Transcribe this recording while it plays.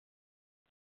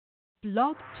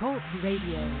Blog Talk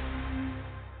Radio.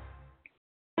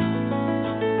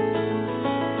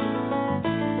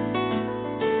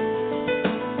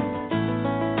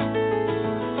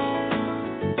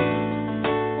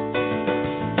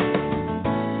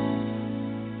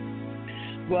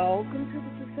 Welcome to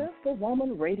the Successful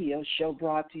Woman Radio Show,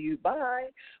 brought to you by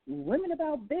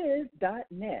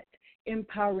WomenAboutBiz.net,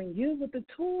 empowering you with the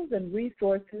tools and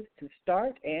resources to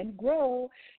start and grow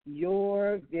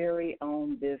your very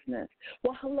own business.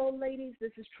 Well, hello, ladies.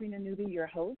 This is Trina Newby, your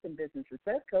host and business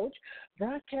success coach,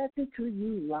 broadcasting to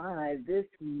you live this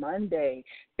Monday,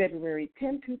 February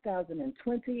 10,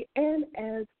 2020, and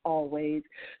as always,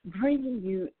 bringing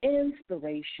you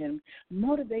inspiration,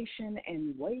 motivation,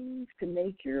 and ways to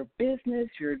make your business,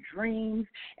 your dreams,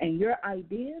 and your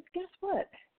ideas, guess what?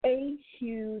 A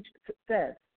huge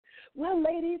success. Well,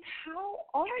 ladies, how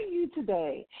are you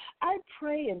today? I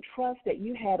pray and trust that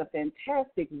you had a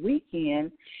fantastic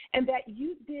weekend and that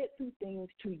you did some things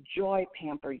to joy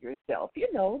pamper yourself.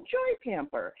 You know, joy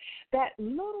pamper, that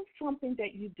little something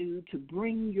that you do to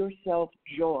bring yourself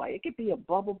joy. It could be a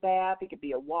bubble bath. It could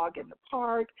be a walk in the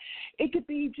park. It could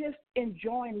be just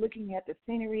enjoying looking at the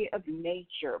scenery of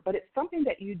nature. But it's something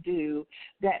that you do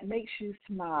that makes you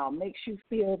smile, makes you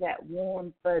feel that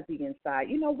warm fuzzy inside.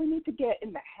 You know, we need to get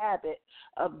in the habit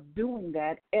of doing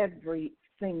that every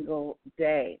single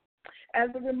day. As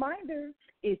a reminder,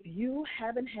 if you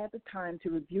haven't had the time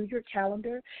to review your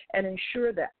calendar and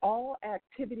ensure that all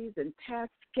activities and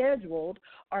tasks scheduled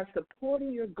are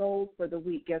supporting your goals for the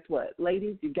week, guess what?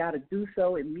 Ladies, you got to do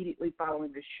so immediately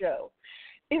following the show.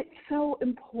 It's so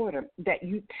important that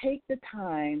you take the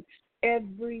time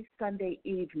every Sunday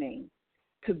evening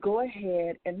to go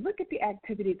ahead and look at the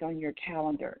activities on your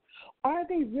calendar. Are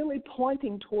they really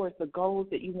pointing towards the goals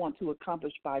that you want to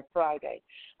accomplish by Friday?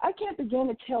 I can't begin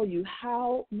to tell you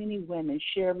how many women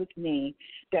share with me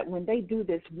that when they do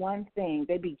this one thing,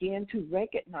 they begin to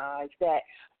recognize that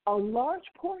a large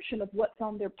portion of what's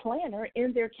on their planner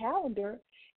in their calendar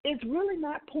is really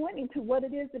not pointing to what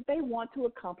it is that they want to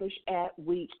accomplish at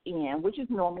weekend, which is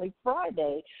normally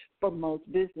Friday for most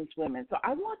business women. So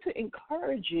I want to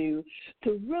encourage you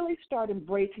to really start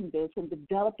embracing this and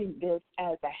developing this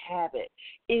as a habit.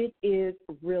 It is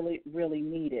really, really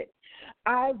needed.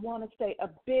 I want to say a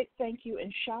big thank you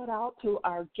and shout out to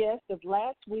our guest of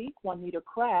last week, Juanita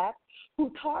Kraft,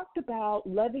 who talked about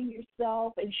loving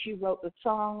yourself, and she wrote the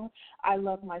song, I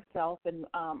Love Myself, and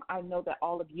I know that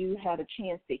all of you had a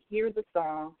chance to hear the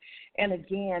song. And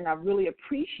again, I really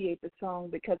appreciate the song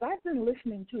because I've been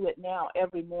listening to it now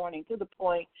every morning to the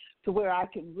point to where I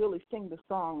can really sing the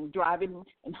song driving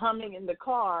and humming in the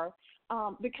car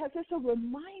because it's a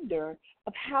reminder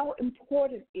of how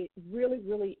important it really,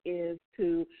 really is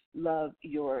to love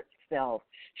yourself.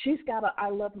 She's got a I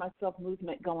Love Myself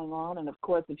movement going on, and, of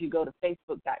course, if you go to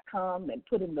Facebook.com and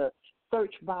put in the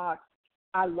search box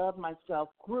I Love Myself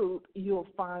group, you'll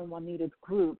find Juanita's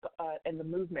group and the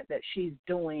movement that she's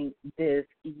doing this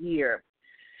year.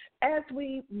 As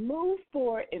we move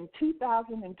forward in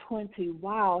 2020,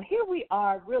 wow, here we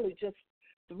are really just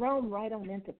thrown right on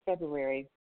into February.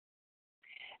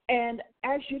 And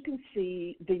as you can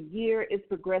see, the year is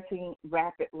progressing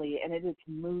rapidly and it is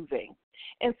moving.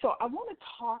 And so I want to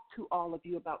talk to all of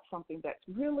you about something that's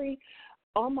really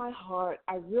on my heart.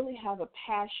 I really have a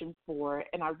passion for it,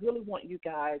 and I really want you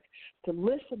guys to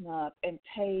listen up and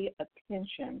pay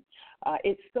attention.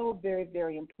 It's so very,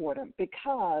 very important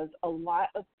because a lot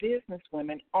of business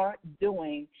women aren't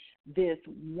doing this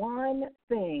one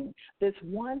thing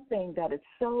that is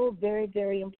so very,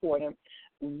 very important.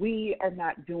 We are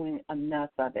not doing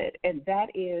enough of it, and that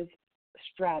is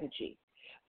strategy.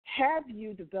 Have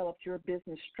you developed your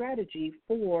business strategy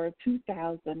for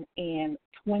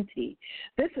 2020?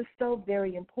 This is so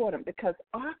very important because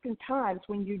oftentimes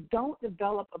when you don't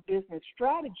develop a business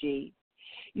strategy,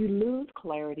 you lose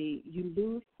clarity, you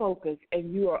lose focus,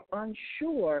 and you are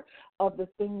unsure of the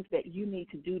things that you need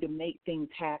to do to make things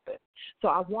happen. So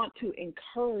I want to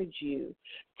encourage you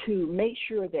to make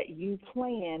sure that you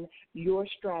plan your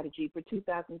strategy for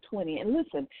 2020. And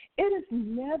listen, it is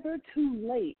never too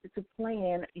late to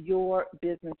plan your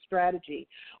business strategy.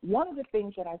 One of the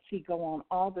things that I see go on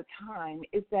all the time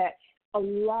is that a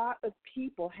lot of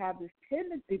people have this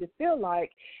tendency to feel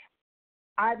like,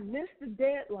 I missed the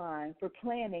deadline for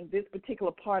planning this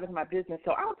particular part of my business,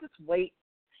 so I'll just wait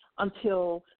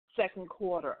until second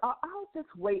quarter. I'll just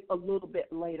wait a little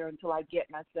bit later until I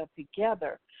get myself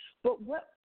together. But what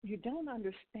you don't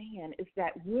understand is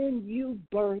that when you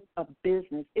birth a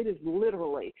business, it is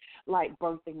literally like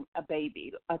birthing a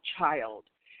baby, a child,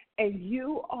 and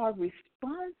you are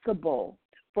responsible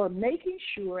for making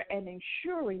sure and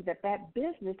ensuring that that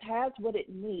business has what it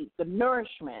needs. The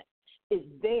nourishment is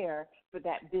there for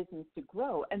that business to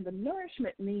grow. And the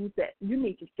nourishment means that you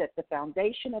need to set the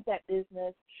foundation of that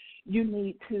business. You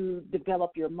need to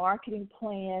develop your marketing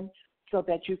plan so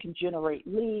that you can generate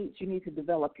leads. You need to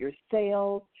develop your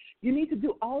sales. You need to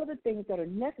do all of the things that are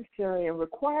necessary and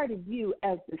required of you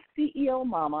as the CEO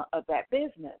mama of that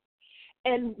business.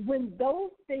 And when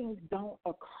those things don't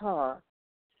occur,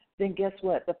 then guess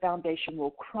what? The foundation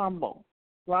will crumble,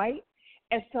 right?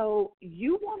 And so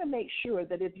you want to make sure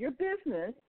that if your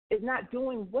business is not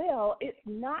doing well, it's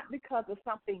not because of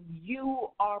something you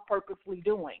are purposely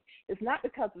doing. It's not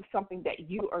because of something that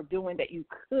you are doing that you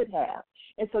could have.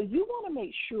 And so you want to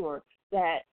make sure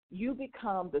that you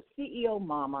become the CEO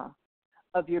mama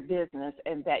of your business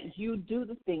and that you do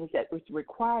the things that is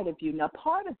required of you. Now,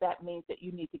 part of that means that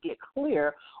you need to get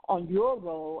clear on your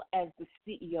role as the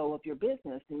CEO of your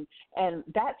business, and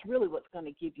that's really what's going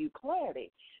to give you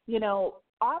clarity. You know,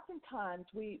 oftentimes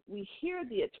we hear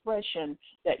the expression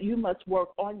that you must work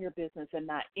on your business and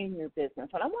not in your business,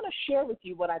 and I want to share with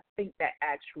you what I think that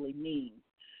actually means.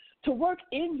 To work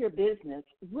in your business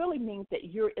really means that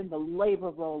you're in the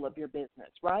labor role of your business,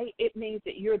 right? It means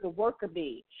that you're the worker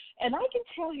bee. And I can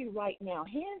tell you right now,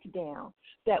 hands down,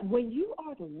 that when you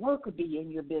are the worker bee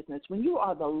in your business, when you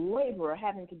are the laborer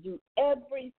having to do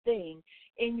everything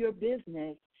in your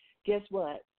business, guess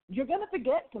what? You're going to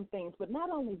forget some things, but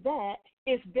not only that,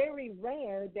 it's very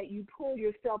rare that you pull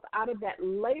yourself out of that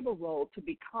labor role to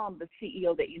become the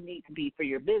CEO that you need to be for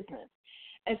your business.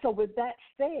 And so with that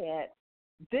said,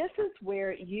 this is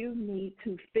where you need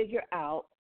to figure out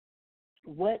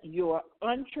what your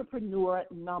entrepreneur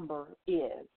number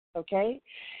is, okay?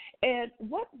 And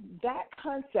what that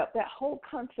concept, that whole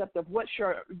concept of what's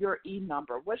your E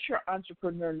number, what's your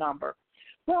entrepreneur number?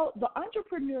 Well, the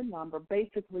entrepreneur number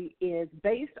basically is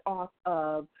based off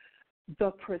of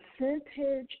the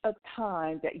percentage of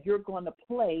time that you're going to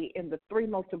play in the three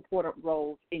most important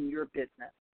roles in your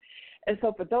business. And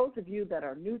so for those of you that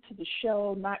are new to the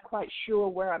show, not quite sure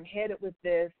where I'm headed with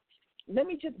this, let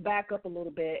me just back up a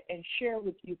little bit and share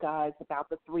with you guys about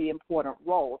the three important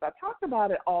roles. I talk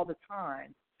about it all the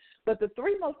time, but the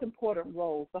three most important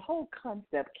roles, the whole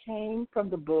concept came from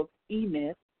the book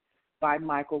E-Myth by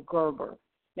Michael Gerber.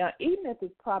 Now, E-Myth is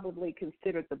probably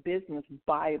considered the business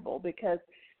Bible because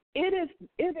it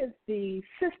is the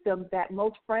system that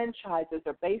most franchises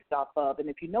are based off of. And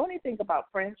if you know anything about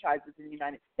franchises in the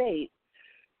United States,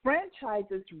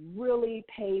 franchises really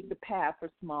pave the path for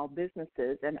small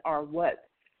businesses and are what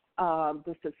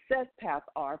the success paths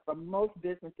are for most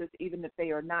businesses, even if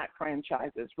they are not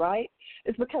franchises, right?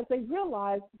 It's because they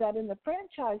realize that in the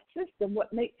franchise system,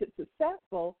 what makes it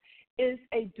successful is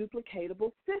a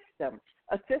duplicatable system,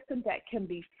 a system that can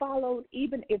be followed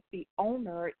even if the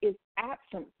owner is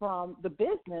absent from the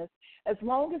business. As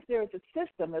long as there is a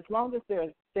system, as long as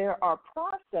there are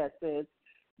processes,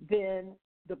 then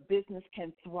the business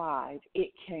can thrive.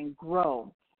 It can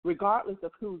grow, regardless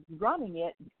of who's running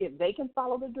it. If they can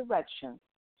follow the directions,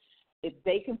 if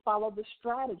they can follow the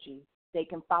strategy, they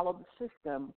can follow the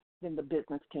system, then the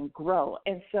business can grow.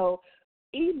 And so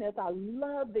E-Myth, I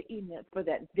love the E-Myth for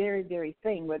that very, very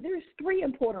thing, where there's three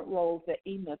important roles that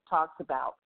E-Myth talks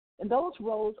about. And those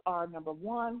roles are, number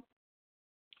one,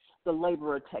 the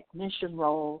laborer technician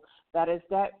role. That is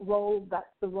that role, that's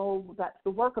the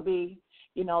worker bee,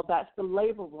 that's the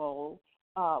labor role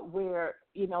where,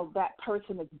 that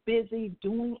person is busy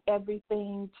doing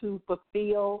everything to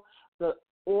fulfill the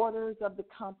orders of the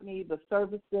company, the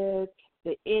services,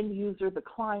 the end user, the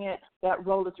client. That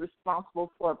role is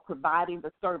responsible for providing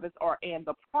the service and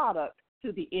the product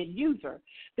to the end user.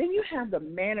 Then you have the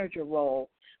manager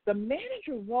role. The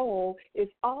manager role is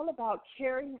all about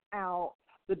carrying out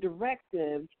the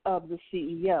directives of the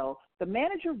CEO. The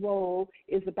manager role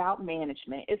is about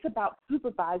management. It's about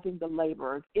supervising the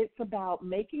laborers. It's about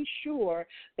making sure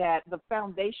that the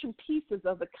foundation pieces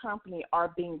of the company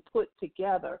are being put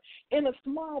together. In a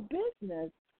small business,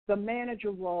 the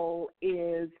manager role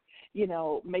is,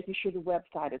 making sure the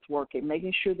website is working,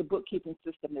 making sure the bookkeeping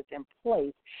system is in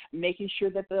place, making sure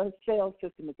that the sales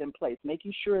system is in place,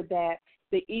 making sure that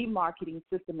the e-marketing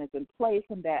system is in place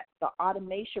and that the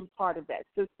automation part of that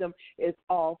system is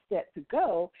all set to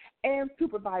go, and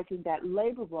supervising that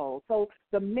labor role. So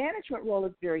the management role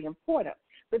is very important.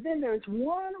 But then there's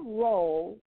one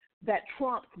role that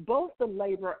trumps both the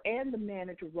labor and the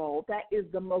manager role. That is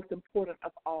the most important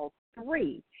of all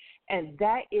three, and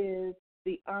that is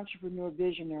the entrepreneur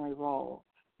visionary role.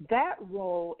 That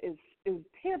role is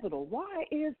pivotal. Why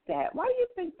is that? Why do you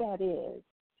think that is?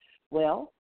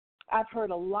 Well, I've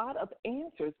heard a lot of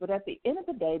answers, but at the end of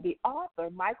the day, the author,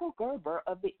 Michael Gerber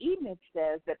of the E-Myth,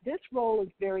 says that this role is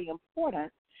very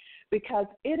important because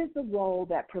it is the role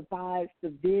that provides the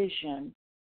vision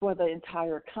for the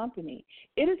entire company.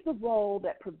 It is the role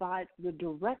that provides the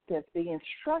directives, the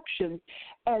instructions,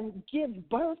 and gives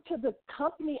birth to the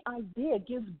company idea,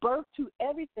 gives birth to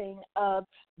everything of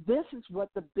this is what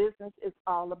the business is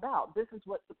all about. This is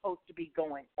what's supposed to be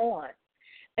going on.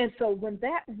 And so when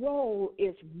that role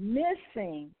is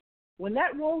missing,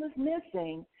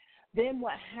 then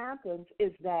what happens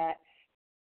is that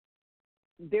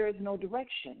there is no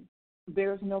direction.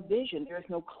 There's no vision. There's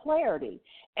no clarity.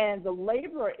 And the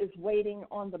laborer is waiting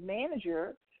on the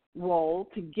manager role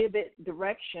to give it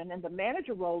direction, and the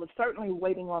manager role is certainly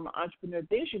waiting on the entrepreneur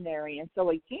visionary. And so,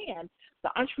 again,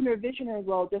 the entrepreneur visionary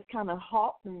role just kind of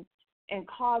halts and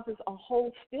causes a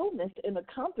whole stillness in the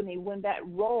company when that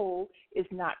role is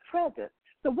not present.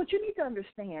 So what you need to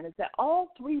understand is that all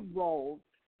three roles,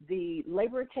 the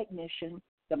laborer technician,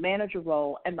 the manager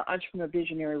role, and the entrepreneur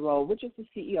visionary role, which is the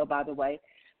CEO, by the way,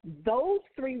 those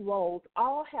three roles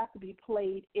all have to be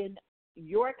played in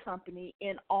your company,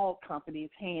 in all companies,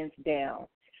 hands down.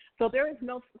 So there is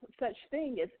no such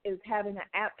thing as having an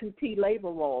absentee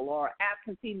labor role or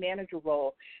absentee manager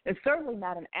role, and certainly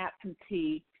not an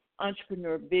absentee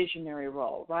entrepreneur visionary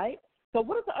role, right? So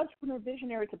what is the entrepreneur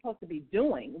visionary supposed to be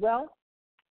doing? Well,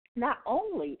 not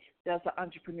only does the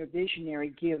entrepreneur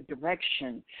visionary give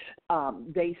direction,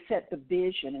 they set the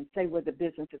vision and say where the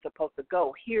business is supposed to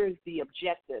go. Here's the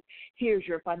objective. Here's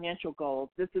your financial goals.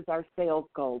 This is our sales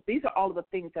goals. These are all of the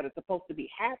things that are supposed to be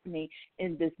happening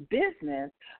in this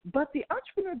business. But the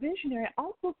entrepreneur visionary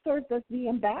also serves as the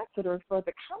ambassador for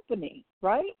the company,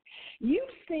 right? You've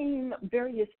seen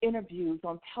various interviews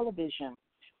on television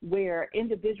where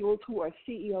individuals who are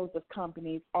CEOs of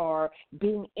companies are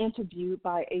being interviewed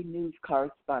by a news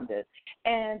correspondent.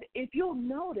 And if you'll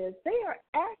notice, they are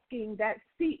asking that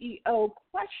CEO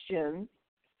questions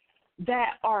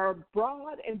that are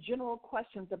broad and general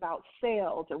questions about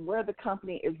sales and where the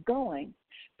company is going.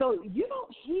 So you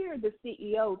don't hear the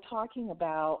CEO talking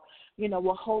about,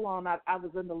 well, hold on, I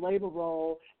was in the labor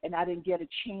role and I didn't get a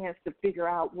chance to figure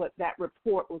out what that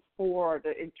report was for or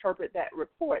to interpret that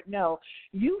report. No,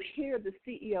 you hear the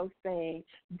CEO saying,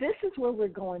 this is where we're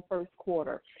going first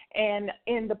quarter. And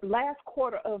in the last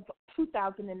quarter of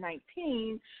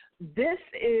 2019, this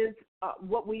is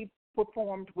what we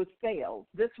performed with sales.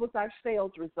 This was our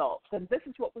sales results, and this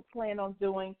is what we plan on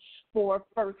doing for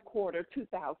first quarter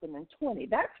 2020.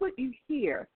 That's what you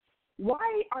hear.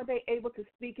 Why are they able to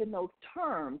speak in those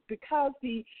terms? Because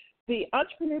the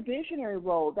entrepreneur visionary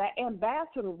role, that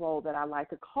ambassador role that I like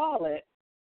to call it,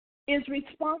 is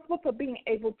responsible for being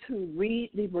able to read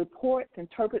the reports,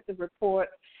 interpret the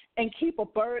reports, and keep a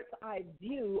bird's eye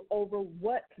view over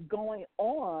what's going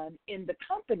on in the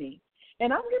company.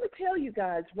 And I'm going to tell you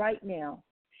guys right now,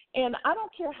 and I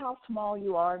don't care how small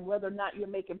you are and whether or not you're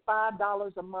making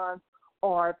 $5 a month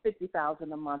or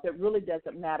 $50,000 a month. It really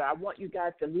doesn't matter. I want you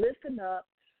guys to listen up.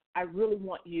 I really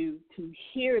want you to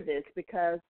hear this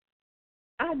because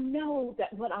I know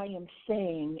that what I am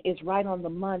saying is right on the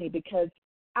money because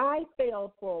I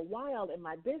failed for a while in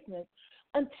my business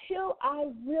until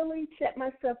I really set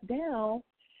myself down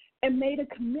and made a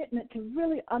commitment to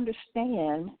really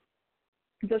understand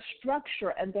the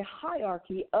structure and the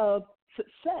hierarchy of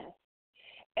success.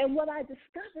 And what I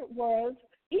discovered was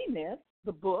E-Myth,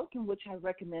 the book, in which I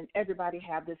recommend everybody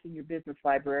have this in your business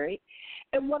library.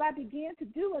 And what I began to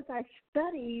do as I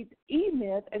studied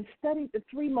E-Myth and studied the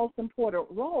three most important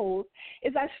roles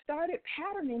is I started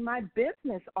patterning my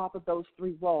business off of those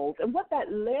three roles. And what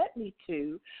that led me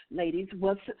to, ladies,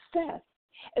 was success.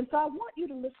 And so I want you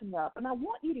to listen up, and I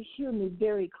want you to hear me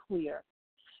very clear.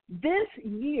 This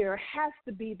year has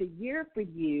to be the year for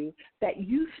you that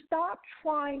you stop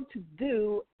trying to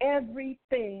do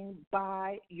everything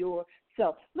by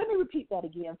yourself. Let me repeat that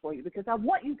again for you because I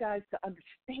want you guys to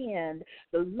understand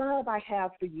the love I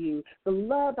have for you, the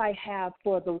love I have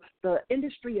for the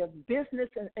industry of business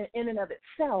in and of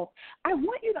itself. I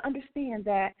want you to understand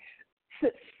that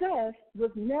success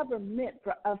was never meant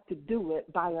for us to do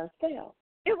it by ourselves.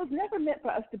 It was never meant for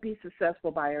us to be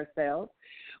successful by ourselves.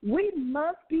 We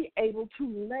must be able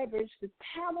to leverage the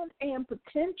talent and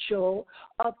potential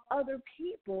of other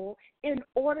people in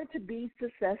order to be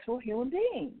successful human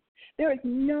beings. There is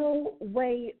no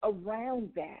way around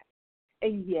that.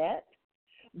 And yet,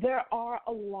 there are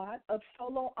a lot of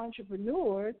solo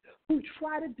entrepreneurs who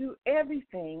try to do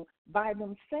everything by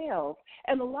themselves.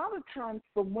 And a lot of times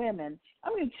for women,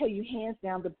 I'm going to tell you hands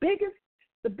down, the biggest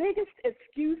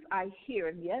excuse I hear,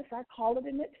 and yes, I call it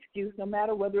an excuse no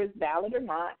matter whether it's valid or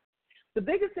not, The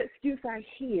biggest excuse I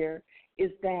hear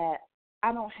is that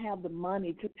I don't have the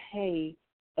money to pay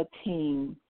a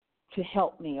team to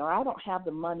help me, or I don't have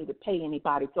the money to pay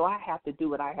anybody, so I have to do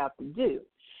what I have to do.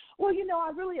 Well,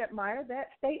 I really admire that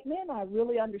statement. I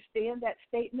really understand that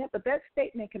statement, but that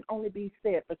statement can only be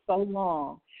said for so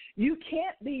long. You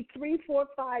can't be 3, 4,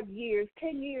 5 years,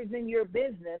 10 years in your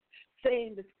business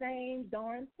saying the same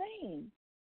darn thing,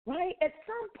 right? At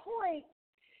some point,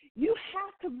 you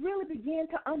have to really begin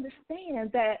to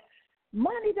understand that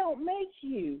money don't make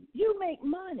you. You make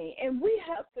money, and we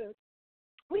have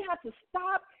to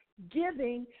stop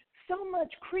giving so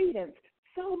much credence,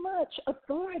 so much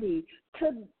authority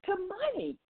to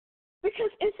money, because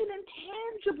it's an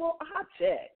intangible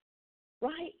object,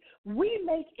 right? We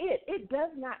make it. It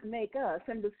does not make us.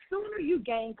 And the sooner you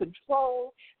gain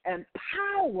control and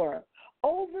power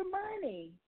over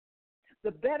money,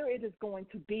 the better it is going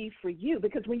to be for you.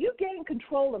 Because when you gain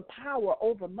control and power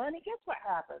over money, guess what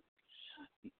happens?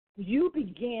 You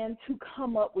begin to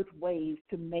come up with ways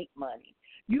to make money.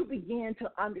 You begin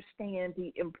to understand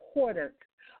the importance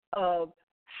of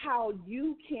how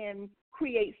you can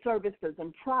create services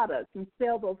and products and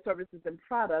sell those services and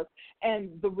products, and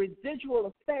the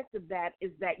residual effect of that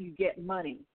is that you get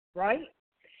money, right?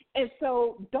 And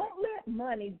so don't let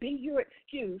money be your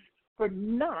excuse for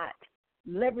not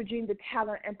leveraging the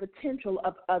talent and potential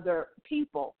of other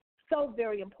people. So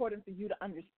very important for you to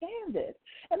understand this.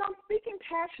 And I'm speaking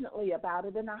passionately about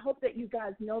it, and I hope that you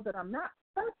guys know that I'm not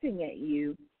fussing at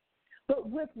you, but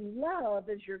with love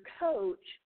as your coach,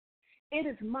 it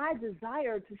is my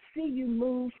desire to see you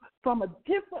move from a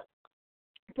different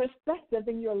perspective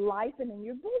in your life and in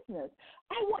your business.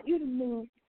 I want you to move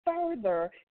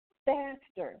further,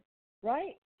 faster,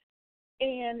 right?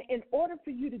 And in order for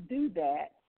you to do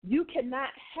that, you cannot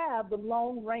have the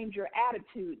Lone Ranger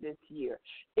attitude this year.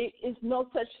 It is no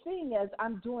such thing as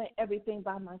I'm doing everything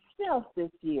by myself this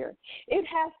year. It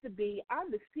has to be I'm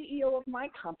the CEO of my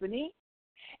company,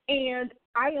 and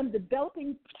I am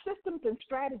developing systems and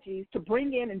strategies to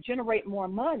bring in and generate more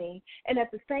money, and at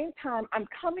the same time, I'm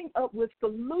coming up with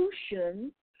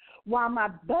solutions while my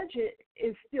budget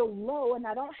is still low and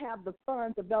I don't have the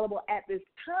funds available at this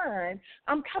time.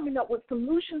 I'm coming up with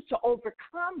solutions to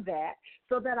overcome that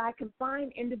so that I can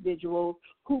find individuals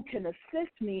who can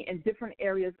assist me in different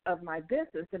areas of my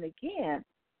business. And again,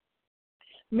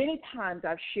 many times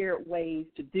I've shared ways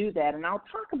to do that, and I'll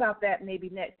talk about that maybe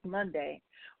next Monday.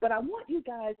 But I want you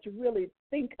guys to really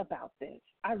think about this.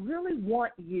 I really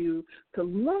want you to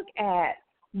look at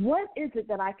what is it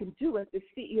that I can do as the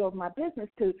CEO of my business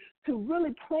to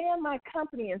really plan my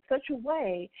company in such a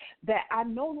way that I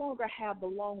no longer have the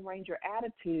Lone Ranger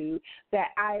attitude,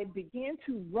 that I begin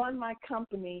to run my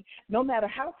company, no matter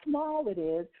how small it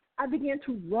is, I begin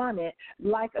to run it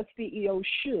like a CEO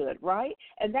should, right?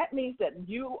 And that means that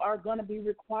you are going to be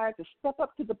required to step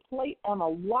up to the plate on a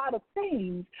lot of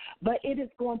things, but it is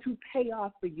going to pay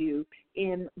off for you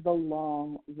in the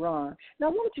long run. Now,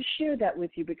 I wanted to share that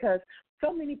with you because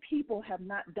so many people have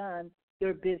not done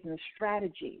their business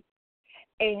strategy.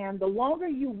 And the longer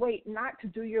you wait not to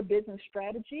do your business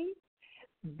strategy,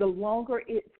 the longer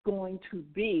it's going to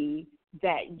be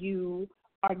that you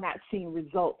are not seeing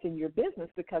results in your business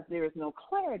because there is no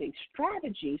clarity.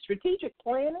 Strategic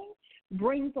planning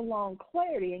brings along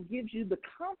clarity and gives you the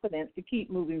confidence to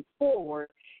keep moving forward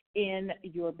in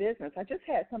your business. I just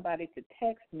had somebody to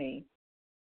text me,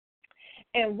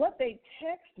 and what they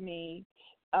text me,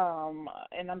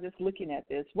 and I'm just looking at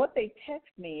this, what they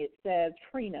text me, it says,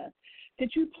 Trina,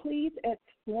 could you please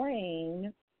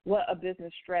explain what a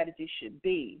business strategy should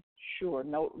be? Sure,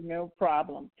 no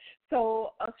problem.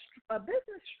 So a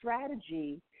business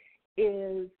strategy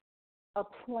is a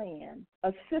plan,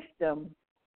 a system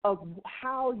of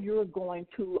how you're going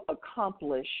to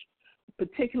accomplish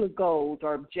particular goals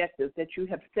or objectives that you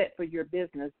have set for your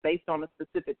business based on a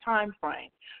specific time frame.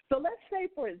 So let's say,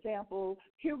 for example,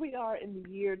 here we are in the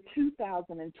year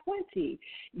 2020.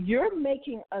 You're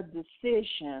making a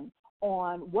decision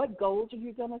on what goals are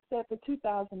you going to set for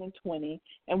 2020,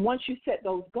 and once you set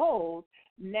those goals,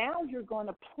 now you're going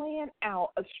to plan out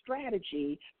a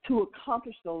strategy to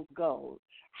accomplish those goals.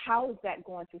 How is that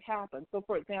going to happen? So,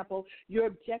 for example, your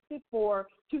objective for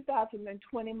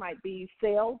 2020 might be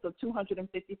sales of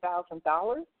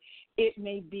 $250,000. It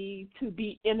may be to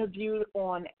be interviewed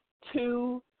on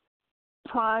 2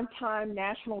 primetime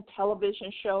national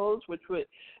television shows, which would,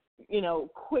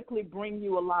 quickly bring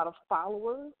you a lot of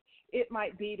followers. It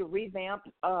might be to revamp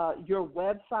your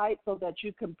website so that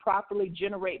you can properly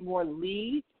generate more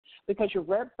leads because your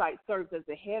website serves as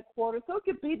a headquarters. So it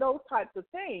could be those types of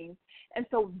things. And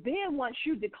so then once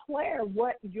you declare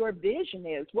what your vision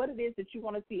is, what it is that you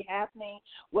want to see happening,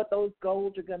 what those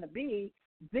goals are going to be,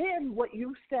 then what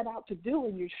you set out to do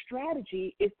in your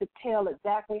strategy is to tell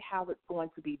exactly how it's going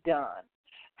to be done,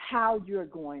 how you're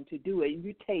going to do it.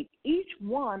 You take each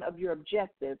one of your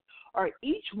objectives or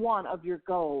each one of your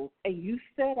goals, and you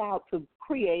set out to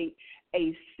create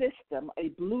a system, a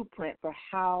blueprint for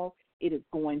how it is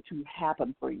going to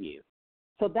happen for you.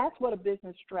 So that's what a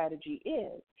business strategy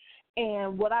is.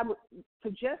 And what I would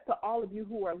suggest to all of you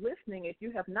who are listening, if you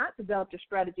have not developed a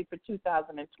strategy for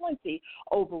 2020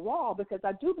 overall, because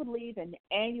I do believe in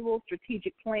annual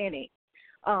strategic planning.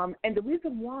 And the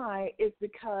reason why is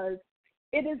because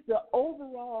it is the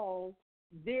overall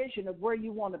vision of where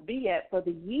you want to be at for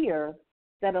the year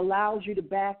that allows you to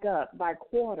back up by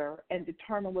quarter and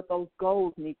determine what those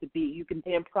goals need to be. You can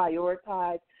then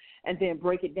prioritize and then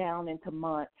break it down into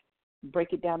months,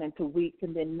 break it down into weeks,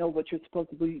 and then know what you're supposed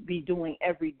to be doing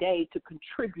every day to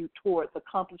contribute towards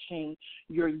accomplishing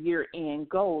your year-end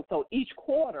goals. So each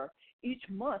quarter, each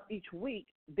month, each week,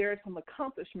 there are some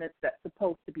accomplishments that's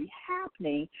supposed to be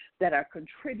happening that are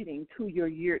contributing to your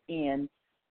year-end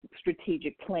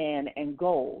strategic plan and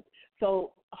goals.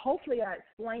 So hopefully I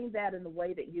explained that in the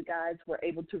way that you guys were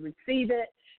able to receive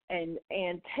it and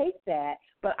take that.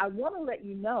 But I want to let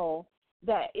you know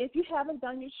that if you haven't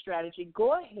done your strategy,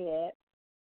 go ahead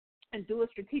and do a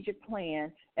strategic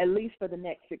plan at least for the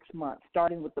next 6 months,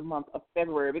 starting with the month of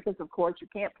February, because, of course, you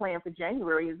can't plan for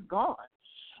January. It's gone.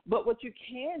 But what you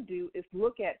can do is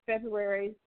look at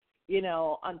February,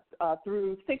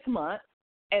 through 6 months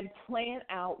and plan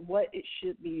out what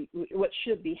should be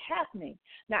happening.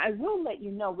 Now, I will let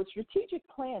you know with strategic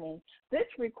planning, this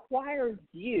requires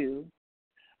you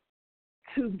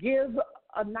to give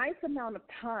a nice amount of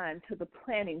time to the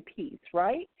planning piece,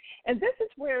 right? And this is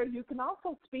where you can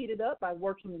also speed it up by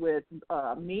working with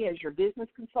me as your business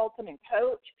consultant and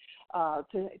coach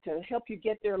to help you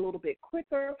get there a little bit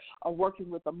quicker, or working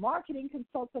with a marketing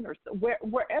consultant, or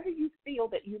wherever you feel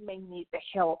that you may need the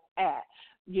help at.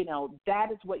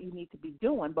 That is what you need to be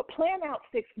doing. But plan out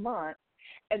 6 months,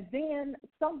 and then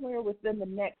somewhere within the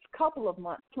next couple of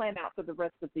months, plan out for the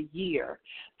rest of the year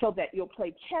so that you'll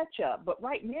play catch up. But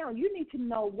right now, you need to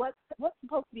know what's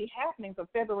supposed to be happening for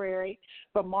February,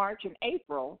 for March and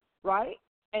April, right?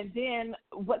 And then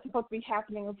what's supposed to be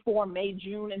happening for May,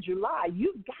 June, and July.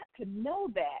 You've got to know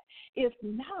that. If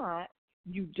not,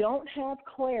 you don't have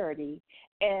clarity,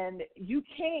 and you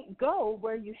can't go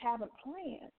where you haven't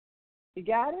planned. You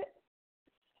got it?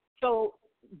 So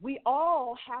we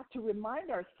all have to remind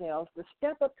ourselves to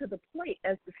step up to the plate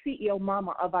as the CEO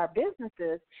mama of our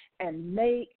businesses and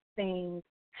make things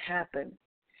happen.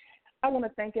 I want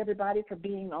to thank everybody for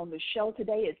being on the show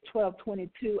today. It's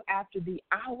 12:22 after the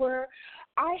hour.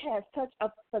 I had such a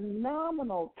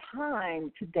phenomenal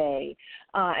time today,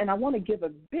 and I want to give a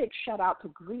big shout-out to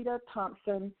Greta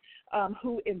Thompson,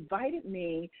 who invited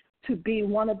me to be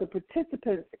one of the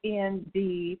participants in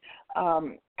the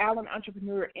Allen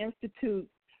Entrepreneur Institute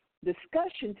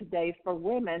discussion today for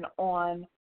women on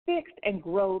fixed and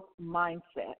growth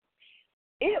mindset.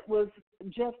 It was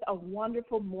just a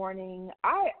wonderful morning.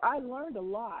 I learned a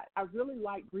lot. I really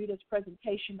liked Greta's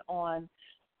presentation on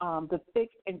the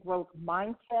fixed and growth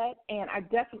mindset, and I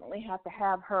definitely have to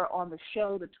have her on the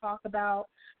show to talk about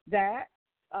that.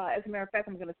 As a matter of fact,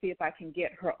 I'm going to see if I can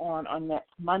get her on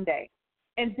next Monday.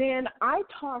 And then I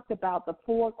talked about the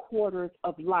 4 quarters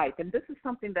of life, and this is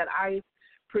something that I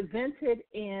presented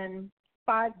in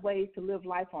 5 Ways to Live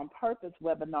Life on Purpose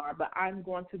webinar, but I'm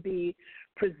going to be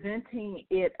presenting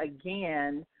it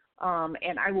again,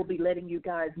 and I will be letting you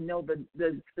guys know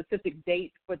the specific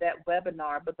dates for that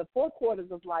webinar. But the 4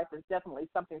 quarters of life is definitely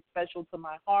something special to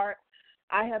my heart.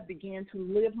 I have begun to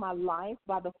live my life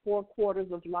by the 4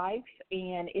 quarters of life,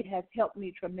 and it has helped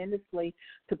me tremendously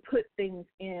to put things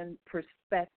in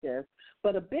perspective.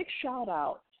 But a big shout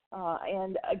out.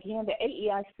 And again, the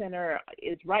AEI Center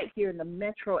is right here in the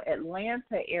metro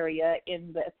Atlanta area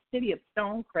in the city of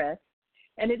Stonecrest,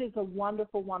 and it is a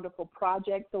wonderful, wonderful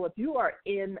project. So if you are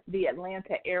in the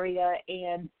Atlanta area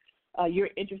and you're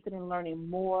interested in learning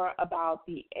more about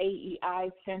the AEI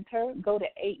Center, go to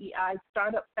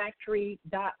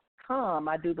AEIStartupFactory.com.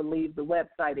 I do believe the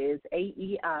website is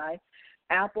AEI,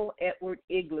 Apple, Edward,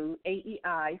 Igloo,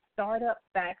 AEI Startup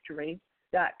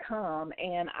Factory.com,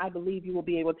 and I believe you will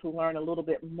be able to learn a little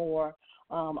bit more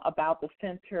about the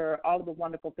center, all of the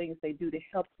wonderful things they do to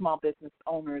help small business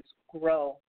owners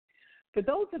grow. For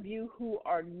those of you who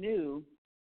are new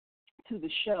to the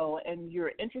show and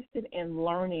you're interested in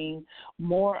learning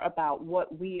more about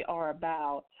what we are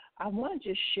about, I want to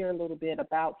just share a little bit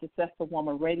about Successful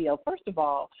Woman Radio. First of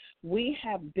all, we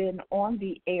have been on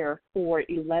the air for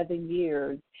 11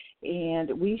 years, and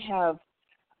we have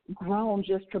grown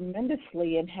just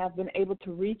tremendously and have been able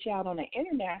to reach out on an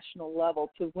international level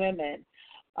to women.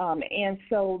 And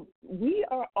so we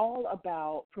are all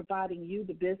about providing you,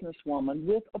 the businesswoman,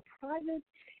 with a private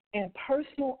and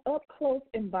personal, up-close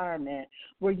environment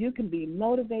where you can be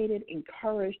motivated,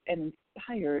 encouraged, and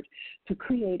inspired to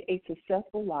create a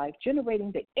successful life,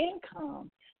 generating the income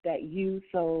that you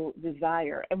so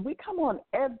desire. And we come on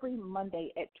every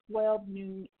Monday at 12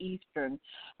 noon Eastern.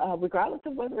 Regardless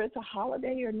of whether it's a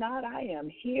holiday or not, I am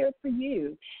here for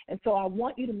you. And so I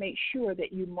want you to make sure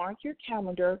that you mark your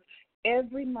calendar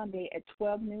every Monday at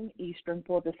 12 noon Eastern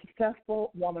for the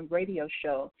Successful Woman Radio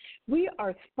Show. We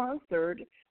are sponsored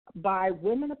by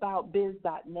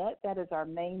womenaboutbiz.net. That is our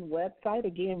main website.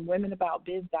 Again,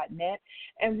 womenaboutbiz.net.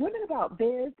 And Women About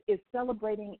Biz is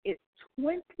celebrating its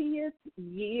 20th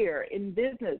year in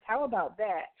business. How about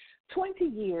that? 20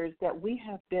 years that we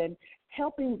have been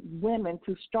helping women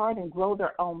to start and grow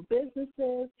their own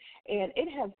businesses. And it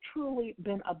has truly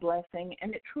been a blessing,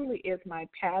 and it truly is my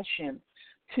passion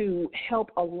to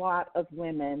help a lot of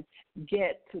women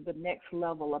get to the next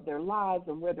level of their lives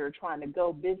and where they're trying to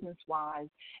go business-wise,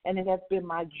 and it has been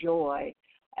my joy.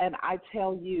 And I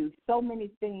tell you, so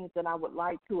many things that I would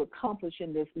like to accomplish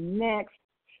in this next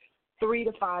 3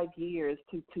 to 5 years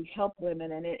to help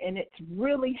women, and it's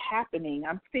really happening.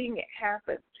 I'm seeing it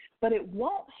happen, but it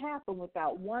won't happen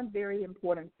without one very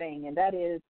important thing, and that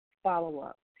is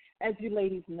follow-up. As you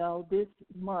ladies know, this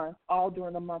month, all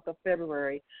during the month of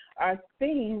February, our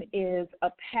theme is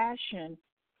a passion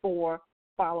for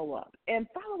follow-up. And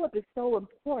follow-up is so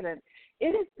important.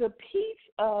 It is the piece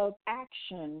of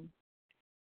action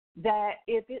that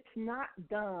if it's not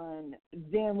done,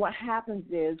 then what happens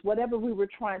is whatever we were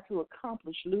trying to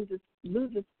accomplish loses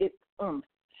its oomph,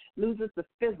 loses the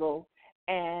fizzle,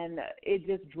 and it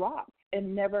just drops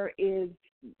and never is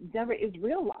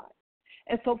realized.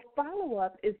 And so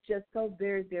follow-up is just so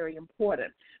very, very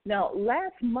important. Now,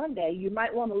 last Monday, you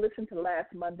might want to listen to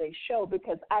last Monday's show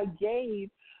because I gave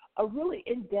a really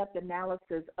in-depth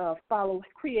analysis of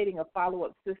creating a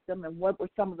follow-up system and what were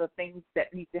some of the things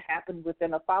that need to happen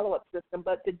within a follow-up system.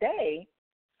 But today,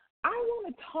 I want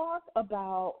to talk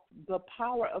about the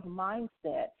power of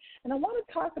mindset, and I want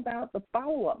to talk about the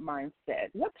follow-up mindset.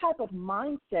 What type of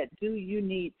mindset do you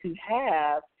need to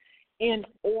have in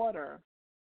order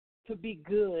to be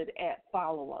good at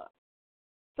follow-up?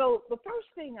 So the first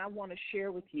thing I want to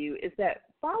share with you is that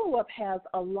follow-up has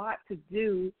a lot to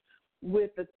do with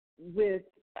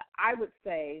I would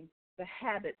say, the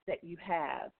habits that you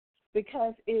have.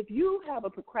 Because if you have a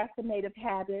procrastinative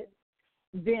habit,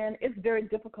 then it's very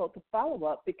difficult to follow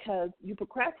up because you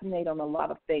procrastinate on a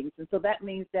lot of things. And so that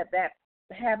means that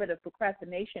habit of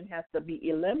procrastination has to be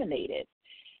eliminated.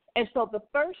 And so the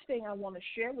first thing I want to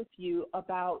share with you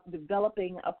about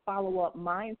developing a follow-up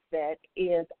mindset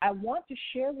is I want to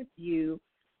share with you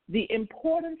the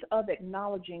importance of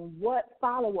acknowledging what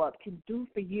follow-up can do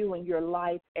for you in your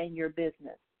life and your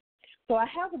business. So I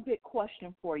have a big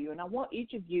question for you, and I want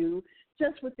each of you,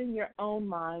 just within your own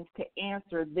minds, to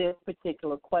answer this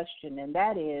particular question, and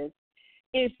that is,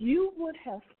 if you would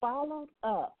have followed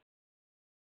up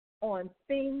on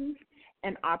things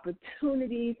and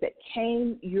opportunities that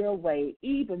came your way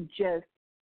even just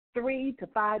 3 to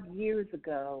 5 years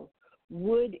ago,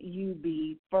 would you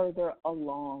be further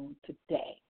along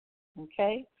today?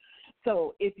 Okay?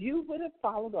 So if you would have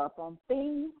followed up on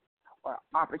things or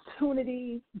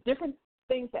opportunities, different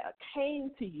things that came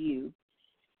to you,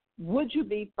 would you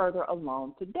be further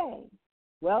along today?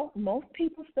 Well, most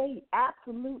people say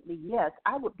absolutely yes,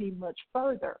 I would be much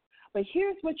further. But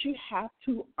here's what you have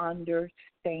to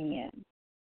understand.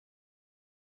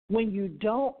 When you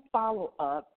don't follow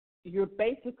up, you're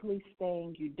basically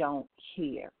saying you don't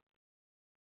care.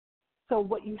 So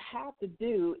what you have to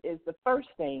do is the first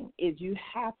thing is you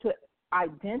have to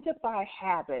identify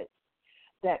habits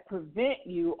that prevent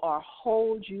you or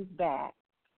hold you back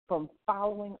from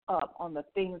following up on the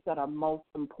things that are most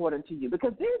important to you.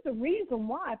 Because there's a reason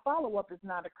why follow-up is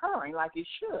not occurring like it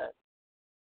should,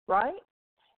 right?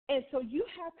 And so you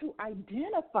have to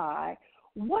identify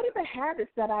what are the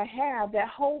habits that I have that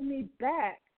hold me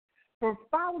back from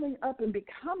following up and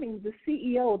becoming the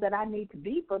CEO that I need to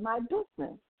be for my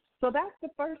business. So that's the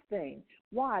first thing.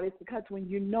 Why? It's because when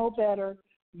you know better,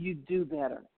 you do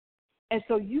better. And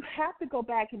so you have to go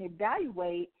back and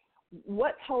evaluate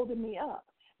what's holding me up.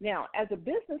 Now, as a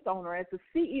business owner, as the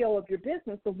CEO of your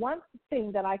business, the one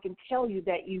thing that I can tell you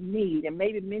that you need, and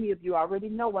maybe many of you already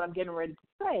know what I'm getting ready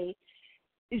to say,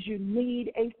 is you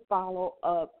need a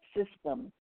follow-up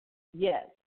system. Yes,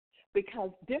 because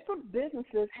different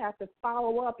businesses have to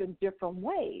follow up in different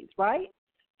ways, right?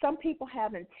 Some people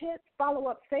have intense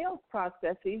follow-up sales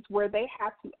processes where they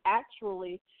have to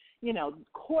actually,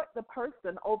 court the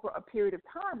person over a period of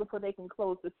time before they can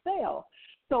close the sale.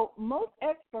 So most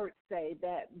experts say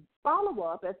that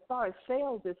follow-up, as far as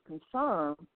sales is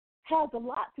concerned, has a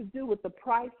lot to do with the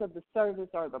price of the service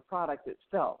or the product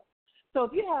itself. So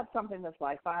if you have something that's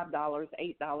like $5,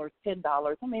 $8,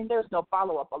 $10, there's no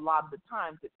follow-up a lot of the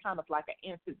times. It's kind of like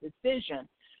an instant decision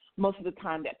most of the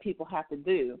time that people have to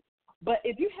do. But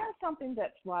if you have something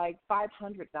that's like $500,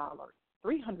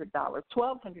 $300,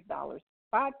 $1,200,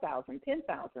 $5,000,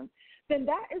 $10,000, then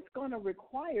that is going to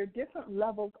require different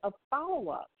levels of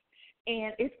follow-up.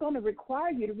 And it's going to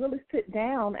require you to really sit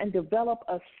down and develop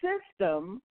a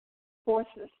system for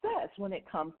success when it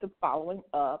comes to following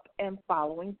up and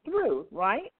following through,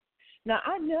 right? Now,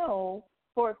 I know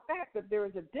for a fact that there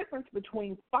is a difference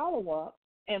between follow-up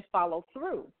and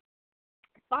follow-through.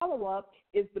 Follow-up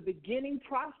is the beginning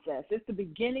process. It's the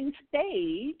beginning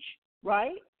stage,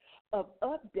 right, of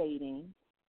updating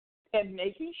and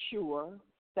making sure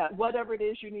that whatever it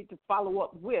is you need to follow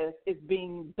up with is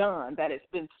being done, that it's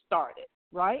been started,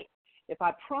 right? If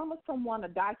I promise someone a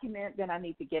document, then I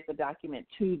need to get the document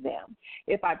to them.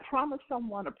 If I promise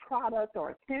someone a product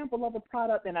or a sample of a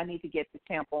product, then I need to get the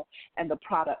sample and the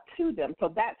product to them.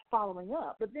 So that's following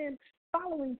up. But then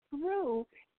following through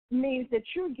means that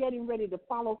you're getting ready to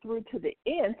follow through to the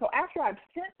end. So after I've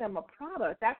sent them a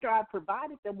product, after I've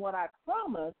provided them what I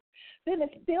promised, then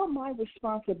it's still my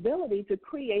responsibility to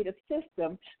create a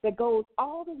system that goes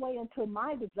all the way until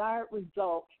my desired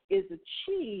result is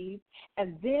achieved.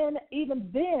 And then, even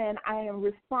then, I am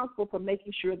responsible for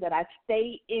making sure that I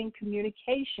stay in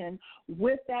communication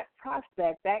with that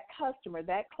prospect, that customer,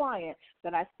 that client,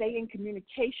 that I stay in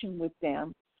communication with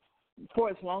them for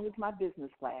as long as my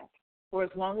business lasts, for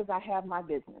as long as I have my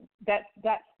business.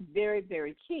 That's very,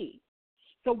 very key.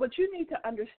 So what you need to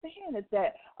understand is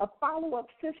that a follow-up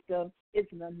system is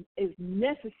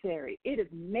necessary. It is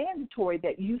mandatory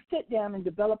that you sit down and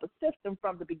develop a system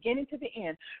from the beginning to the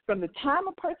end, from the time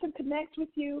a person connects with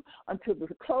you until the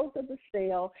close of the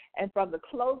sale, and from the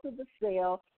close of the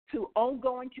sale to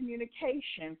ongoing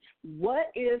communication, what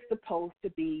is supposed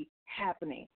to be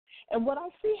happening. And what I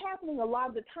see happening a lot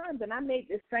of the times, and I made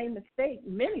this same mistake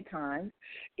many times,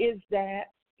 is that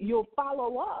you'll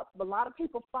follow up. A lot of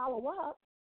people follow up,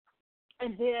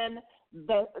 and then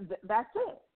that's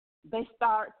it. They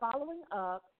start following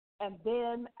up, and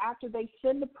then after they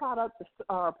send the product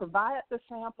or provide the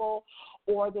sample,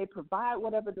 or they provide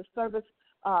whatever the service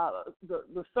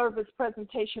the service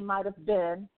presentation might have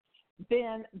been,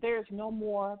 then there's no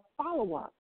more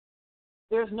follow-up.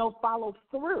 There's no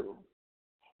follow-through.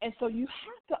 And so you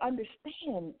have to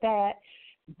understand that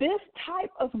this type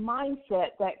of mindset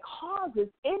that causes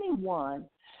anyone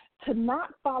to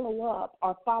not follow up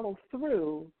or follow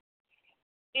through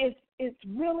it's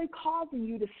really causing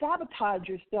you to sabotage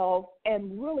yourself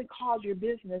and really cause your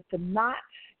business to not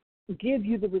give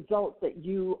you the results that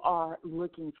you are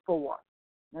looking for.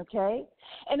 Okay?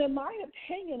 And in my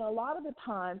opinion, a lot of the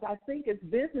times, I think as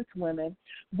business women,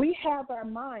 we have our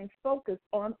minds focused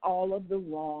on all of the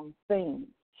wrong things.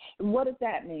 And what does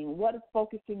that mean? What does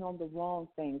focusing on the wrong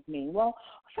things mean? Well,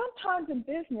 sometimes in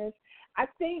business, I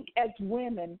think as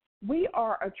women, we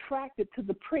are attracted to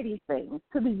the pretty things,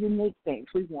 to the unique things.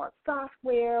 We want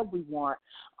software. We want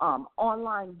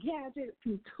online gadgets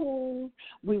and tools.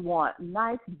 We want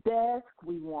nice desks.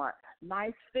 We want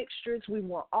nice fixtures. We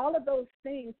want all of those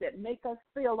things that make us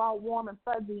feel all warm and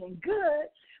fuzzy and good.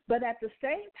 But at the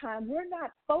same time, we're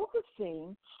not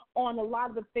focusing on a lot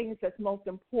of the things that's most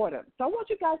important. So I want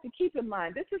you guys to keep in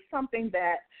mind, this is something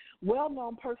that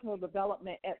well-known personal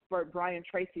development expert Brian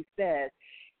Tracy says.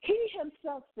 He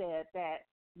himself said that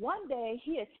one day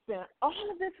he had spent all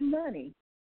of this money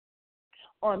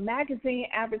on magazine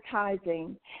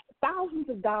advertising, thousands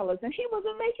of dollars, and he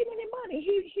wasn't making any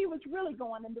money. He was really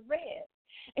going in the red.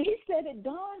 And he said it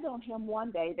dawned on him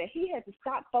one day that he had to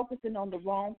stop focusing on the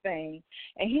wrong thing,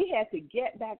 and he had to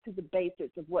get back to the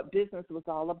basics of what business was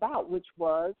all about, which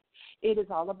was it is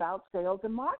all about sales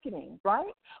and marketing,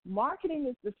 right? Marketing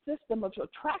is the system of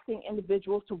attracting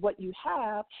individuals to what you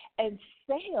have, and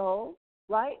sales,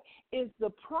 right, is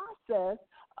the process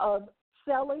of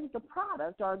selling the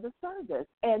product or the service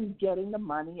and getting the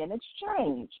money in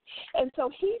exchange. And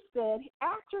so he said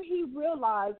after he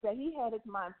realized that he had his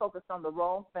mind focused on the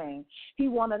wrong thing, he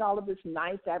wanted all of this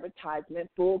nice advertisement,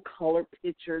 full color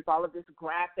pictures, all of this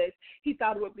graphics. He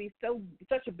thought it would be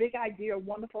such a big idea, a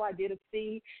wonderful idea to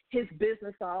see his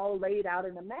business all laid out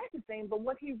in a magazine. But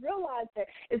what he realized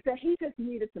is that he just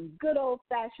needed some good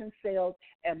old-fashioned sales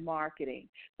and marketing.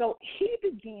 So he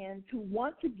began to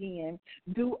once again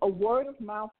do a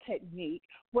word-of-mouth technique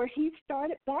where he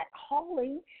started back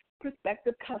calling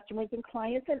prospective customers and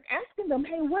clients and asking them,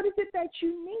 hey, what is it that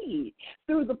you need?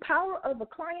 Through the power of a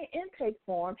client intake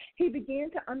form, he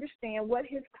began to understand what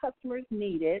his customers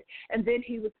needed, and then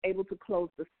he was able to close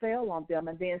the sale on them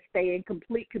and then stay in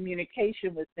complete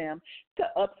communication with them to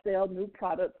upsell new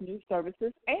products, new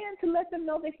services, and to let them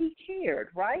know that he cared,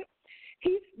 right?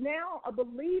 He's now a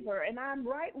believer, and I'm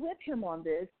right with him on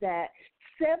this, that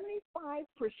 75%,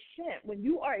 when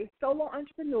you are a solo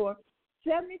entrepreneur,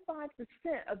 75%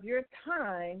 of your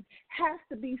time has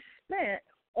to be spent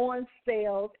on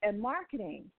sales and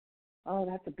marketing. Oh,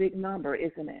 that's a big number,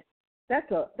 isn't it?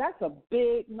 That's a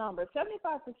big number.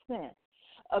 75%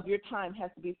 of your time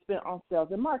has to be spent on sales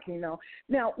and marketing.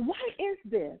 Now, why is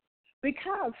this?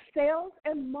 Because sales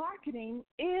and marketing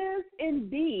is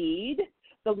indeed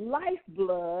the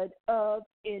lifeblood of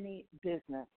any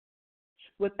business.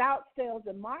 Without sales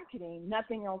and marketing,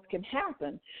 nothing else can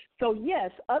happen. So,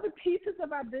 yes, other pieces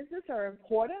of our business are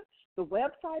important. The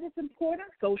website is important.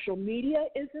 Social media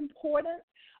is important.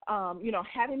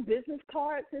 Having business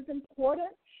cards is important.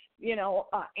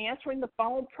 Answering the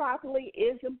phone properly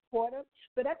is important.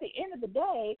 But at the end of the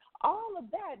day, all of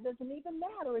that doesn't even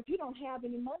matter if you don't have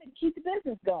any money to keep the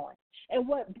business going. And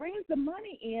what brings the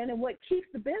money in and what keeps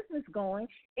the business going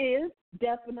is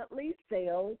definitely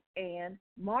sales and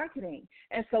marketing.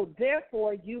 And so,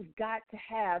 therefore, you've got to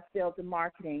have sales and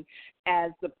marketing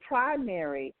as the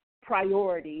primary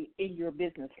priority in your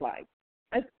business life.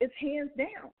 It's hands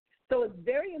down. So it's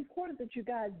very important that you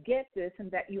guys get this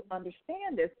and that you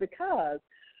understand this, because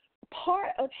part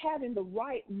of having the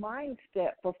right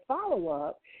mindset for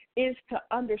follow-up is to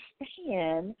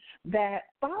understand that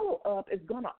follow-up is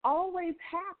going to always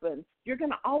happen. You're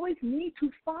going to always need to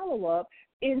follow up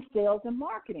in sales and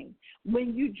marketing.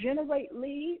 When you generate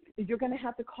leads, you're going to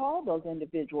have to call those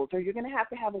individuals, or you're going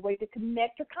to have a way to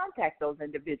connect or contact those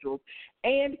individuals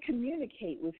and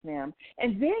communicate with them.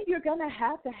 And then you're going to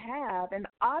have an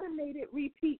automated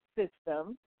repeat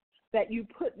system that you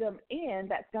put them in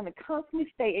that's going to constantly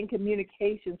stay in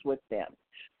communications with them.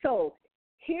 So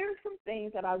here's some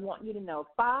things that I want you to know,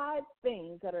 5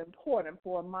 things that are important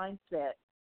for a mindset,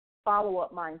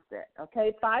 follow-up mindset,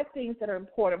 okay? 5 things that are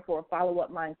important for a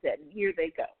follow-up mindset, and here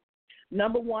they go.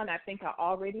 Number 1, I think I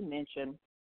already mentioned,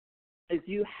 is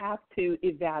you have to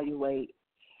evaluate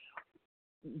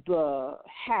the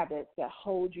habits that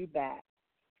hold you back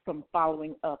from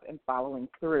following up and following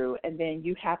through. And then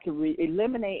you have to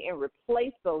eliminate and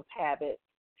replace those habits.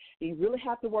 You really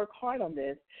have to work hard on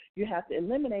this. You have to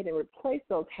eliminate and replace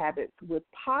those habits with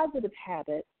positive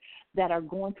habits that are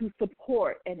going to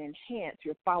support and enhance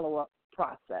your follow-up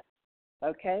process,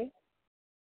 okay?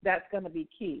 That's going to be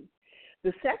key.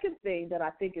 The second thing that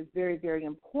I think is very, very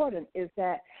important is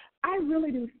that I really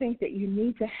do think that you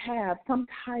need to have some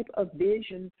type of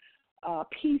vision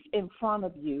piece in front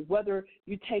of you, whether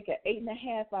you take an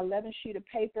 8.5 by 11 sheet of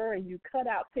paper and you cut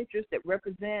out pictures that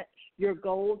represent your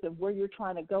goals and where you're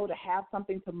trying to go, to have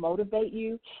something to motivate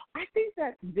you. I think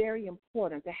that's very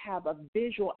important, to have a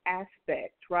visual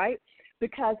aspect, right?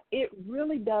 Because it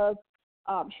really does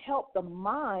help the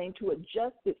mind to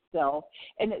adjust itself,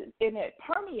 and it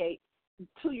permeates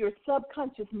to your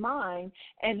subconscious mind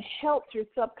and helps your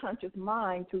subconscious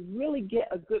mind to really get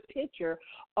a good picture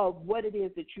of what it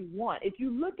is that you want. If you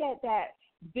look at that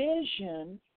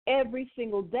vision every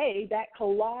single day, that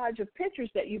collage of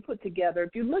pictures that you put together,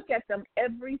 if you look at them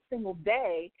every single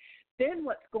day, then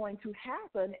what's going to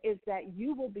happen is that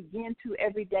you will begin to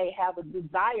every day have a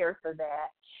desire for that,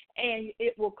 and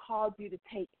it will cause you to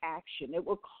take action. It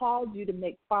will cause you to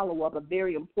make follow-up a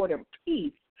very important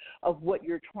piece of what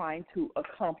you're trying to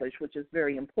accomplish, which is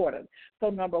very important. So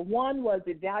number 1 was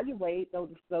evaluate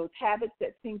those habits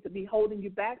that seem to be holding you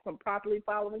back from properly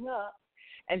following up.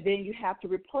 And then you have to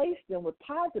replace them with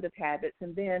positive habits.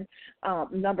 And then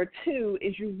number 2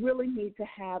 is you really need to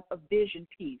have a vision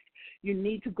piece. You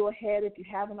need to go ahead, if you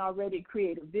haven't already,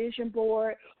 create a vision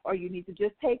board, or you need to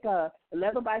just take a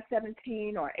 11 by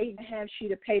 17 or 8.5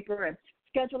 sheet of paper and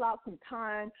schedule out some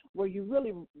time where you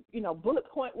really, bullet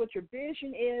point what your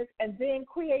vision is, and then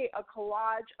create a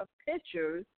collage of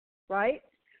pictures, right,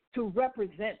 to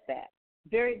represent that.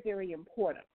 Very, very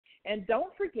important. And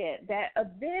don't forget that a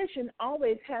vision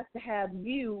always has to have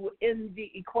you in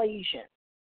the equation,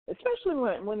 especially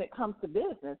when it comes to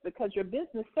business, because your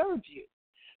business serves you.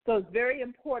 So it's very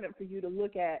important for you to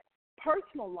look at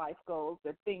personal life goals,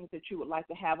 the things that you would like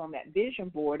to have on that vision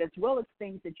board, as well as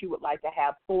things that you would like to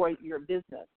have for your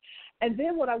business. And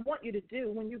then what I want you to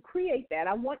do when you create that,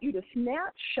 I want you to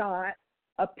snapshot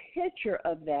a picture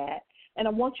of that, and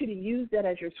I want you to use that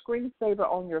as your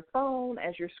screensaver on your phone,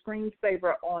 as your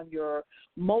screensaver on your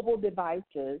mobile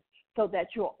devices, so that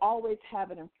you'll always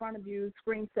have it in front of you,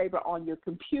 screensaver on your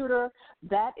computer.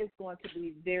 That is going to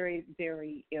be very,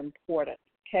 very important,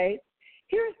 okay?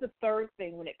 Here's the third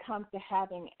thing when it comes to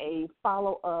having a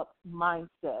follow-up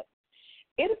mindset.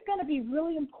 It is going to be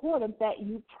really important that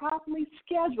you properly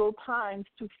schedule times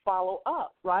to follow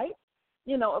up, right?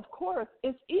 You know, of course,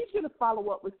 it's easier to follow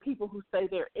up with people who say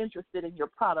they're interested in your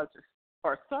product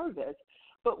or service,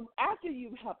 but after you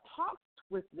have talked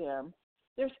with them,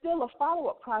 there's still a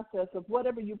follow-up process of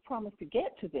whatever you promised to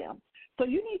get to them. So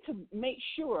you need to make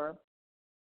sure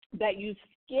that you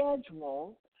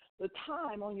schedule the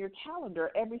time on your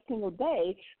calendar every single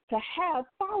day to have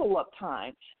follow-up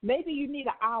time. Maybe you need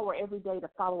an hour every day to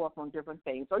follow up on different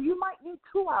things, or you might need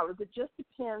 2 hours. It just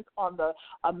depends on the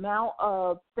amount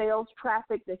of sales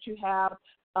traffic that you have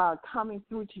coming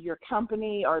through to your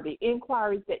company, or the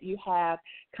inquiries that you have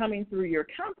coming through your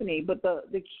company. But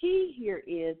the key here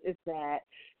is that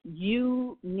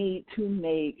you need to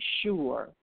make sure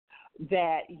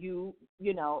that you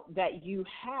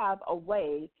have a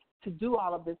way to do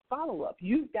all of this follow-up.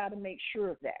 You've got to make sure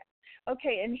of that.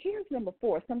 Okay, and here's number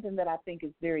 4, something that I think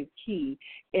is very key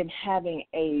in having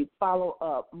a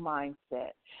follow-up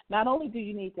mindset. Not only do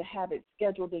you need to have it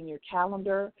scheduled in your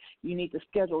calendar, you need to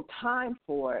schedule time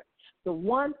for it. The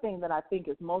one thing that I think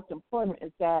is most important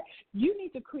is that you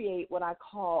need to create what I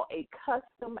call a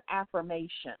custom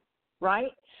affirmation,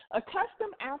 right? A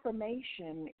custom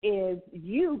affirmation is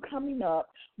you coming up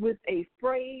with a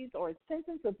phrase or a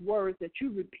sentence of words that you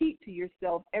repeat to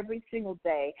yourself every single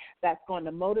day that's going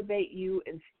to motivate you,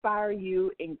 inspire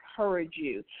you, encourage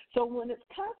you. So when it's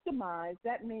customized,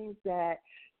 that means that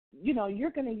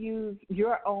you're going to use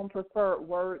your own preferred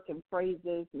words and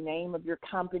phrases, name of your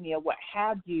company or what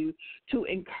have you, to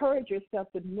encourage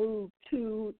yourself to move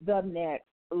to the next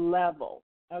level.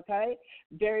 Okay,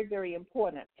 very, very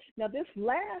important. Now, this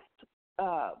last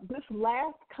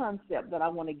concept that I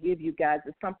want to give you guys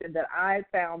is something that I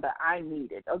found that I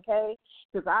needed. Okay,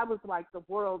 because I was like the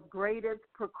world's greatest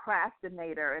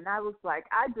procrastinator, and I was like,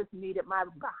 I just needed my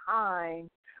behind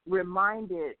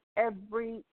reminded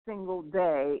every single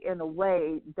day in a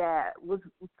way that was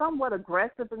somewhat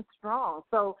aggressive and strong.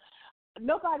 So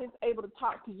nobody's able to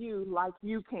talk to you like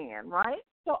you can, right?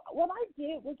 So what I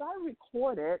did was I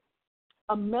recorded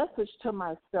a message to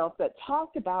myself that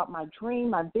talked about my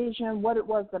dream, my vision, what it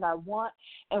was that I want,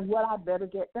 and what I better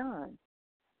get done.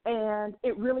 And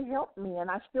it really helped me, and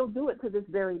I still do it to this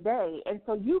very day. And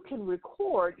so you can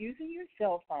record using your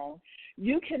cell phone.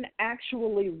 You can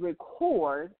actually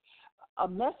record a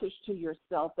message to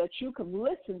yourself that you can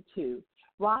listen to,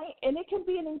 right? And it can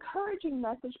be an encouraging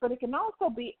message, but it can also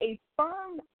be a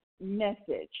firm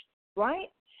message, right?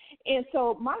 And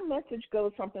so my message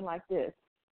goes something like this.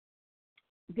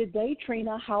 Good day,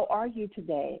 Trina. How are you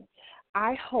today?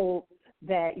 I hope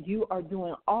that you are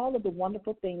doing all of the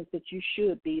wonderful things that you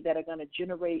should be that are going to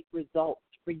generate results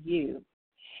for you.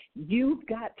 You've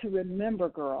got to remember,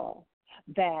 girl,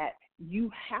 that you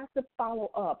have to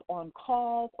follow up on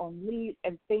calls, on leads,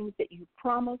 and things that you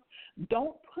promised.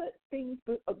 Don't put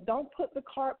the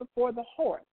cart before the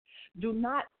horse. Do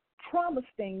not promise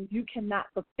things you cannot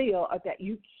fulfill or that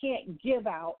you can't give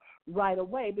out right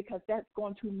away, because that's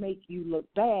going to make you look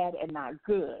bad and not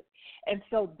good. And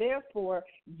so therefore,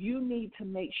 you need to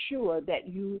make sure that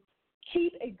you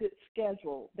keep a good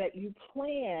schedule, that you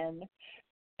plan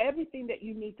everything that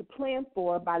you need to plan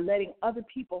for by letting other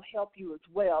people help you as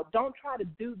well. Don't try to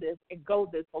do this and go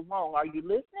this alone. Are you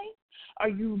listening? Are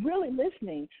you really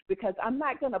listening? Because I'm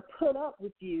not going to put up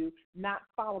with you not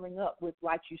following up with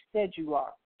like you said you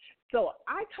are. So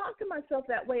I talk to myself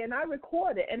that way, and I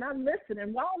record it, and I listen.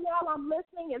 And while I'm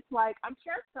listening, it's like I'm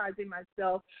chastising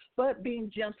myself, but being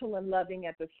gentle and loving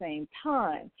at the same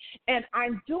time. And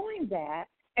I'm doing that,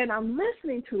 and I'm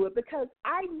listening to it because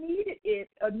I needed it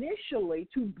initially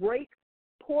to break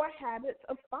poor habits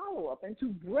of follow-up and to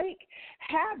break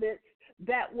habits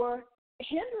that were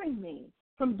hindering me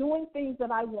from doing things that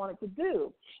I wanted to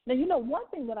do. Now, one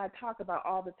thing that I talk about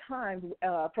all the time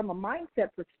from a mindset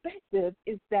perspective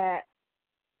is that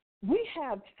we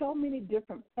have so many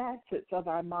different facets of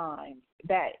our minds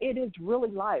that it is really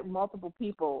like multiple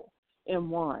people in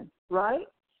one, right?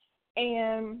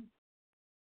 And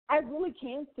I really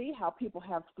can see how people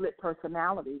have split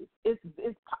personalities. It's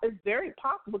very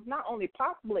possible. It's not only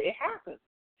possible, it happens.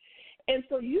 And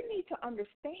so you need to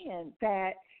understand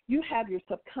that you have your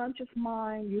subconscious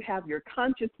mind, you have your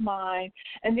conscious mind,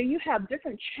 and then you have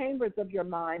different chambers of your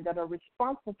mind that are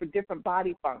responsible for different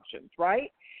body functions,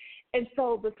 right? And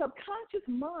so the subconscious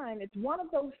mind is one of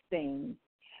those things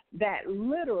that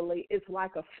literally is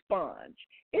like a sponge.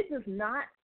 It does not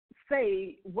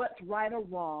say what's right or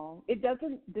wrong. It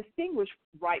doesn't distinguish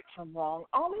right from wrong.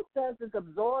 All it does is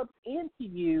absorb into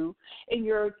you in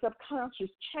your subconscious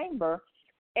chamber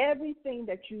everything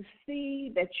that you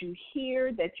see, that you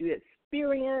hear, that you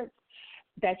experience,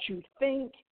 that you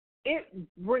think. It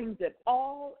brings it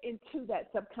all into that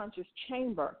subconscious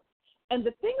chamber. And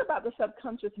the thing about the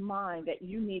subconscious mind that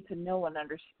you need to know and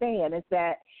understand is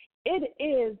that it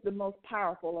is the most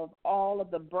powerful of all of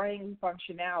the brain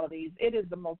functionalities. It is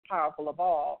the most powerful of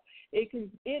all. It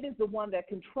is the one that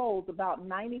controls about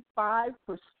 95%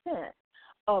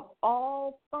 of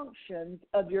all functions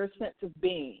of your sense of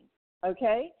being,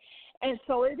 okay? And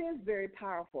so it is very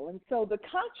powerful. And so the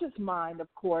conscious mind, of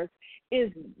course,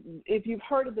 is, if you've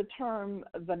heard of the term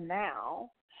the now,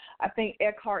 I think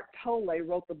Eckhart Tolle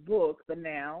wrote the book, The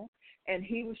Now, and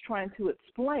he was trying to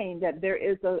explain that there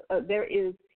is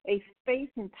a space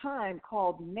and time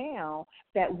called now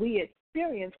that we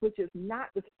experience, which is not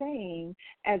the same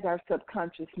as our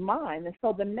subconscious mind. And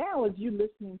so the now is you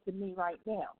listening to me right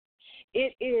now.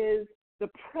 It is the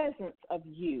presence of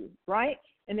you, right?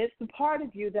 And it's the part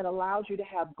of you that allows you to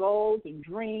have goals and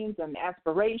dreams and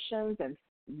aspirations and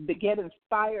get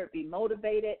inspired, be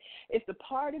motivated. It's the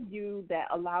part of you that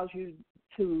allows you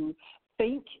to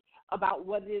think about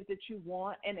what it is that you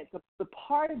want, and it's the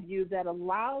part of you that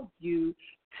allows you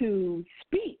to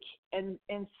speak and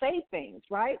say things,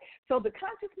 right? So the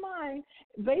conscious mind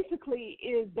basically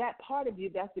is that part of you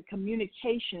that's the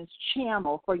communications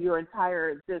channel for your entire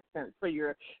existence, for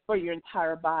your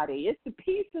entire body. It's the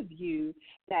piece of you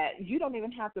that you don't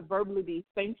even have to verbally be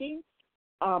thinking,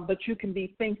 but you can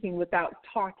be thinking without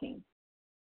talking,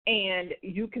 and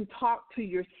you can talk to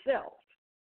yourself.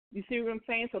 You see what I'm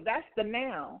saying? So that's the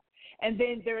now. And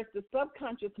then there's the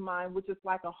subconscious mind, which is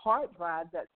like a hard drive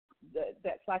that's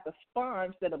like a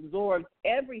sponge that absorbs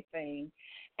everything,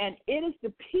 and it is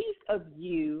the piece of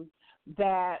you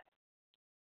that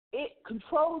it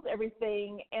controls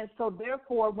everything. And so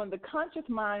therefore, when the conscious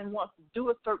mind wants to do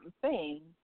a certain thing,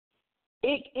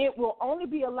 it will only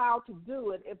be allowed to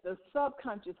do it if the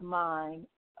subconscious mind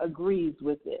agrees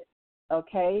with it,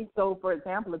 okay? So, for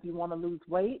example, if you want to lose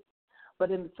weight,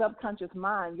 but in the subconscious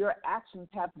mind, your actions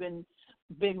have been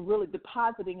really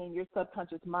depositing in your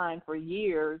subconscious mind for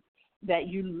years that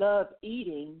you love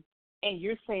eating, and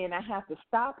you're saying, I have to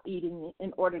stop eating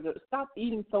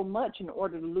so much in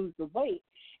order to lose the weight.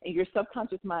 And your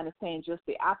subconscious mind is saying just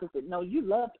the opposite. No, you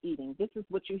love eating. This is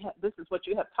what you have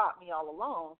taught me all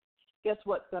along. Guess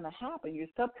what's going to happen? Your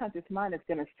subconscious mind is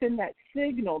going to send that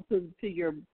signal to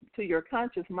your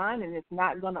conscious mind, and it's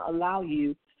not going to allow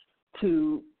you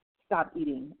to stop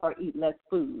eating or eat less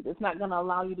food. It's not going to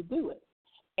allow you to do it.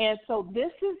 And so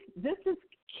this is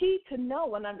key to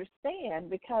know and understand,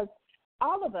 because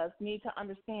all of us need to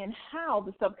understand how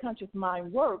the subconscious mind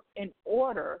works in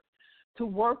order to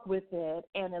work with it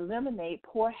and eliminate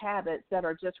poor habits that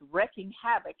are just wreaking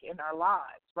havoc in our lives,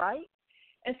 right?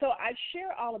 And so I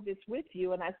share all of this with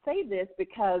you, and I say this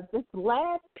because this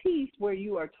last piece where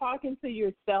you are talking to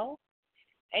yourself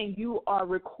and you are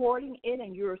recording it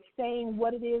and you're saying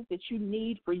what it is that you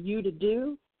need for you to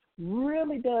do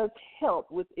really does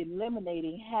help with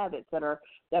eliminating habits that are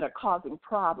causing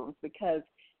problems, because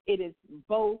it is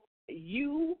both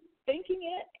you thinking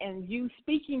it and you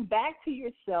speaking back to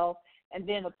yourself, and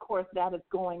then, of course, that is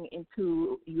going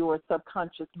into your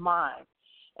subconscious mind.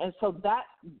 And so that's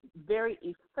very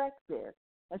effective.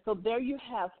 And so there you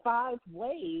have 5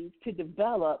 ways to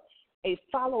develop a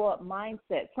follow-up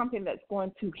mindset, something that's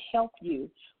going to help you.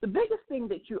 The biggest thing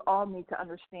that you all need to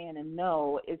understand and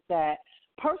know is that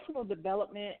personal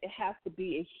development, it has to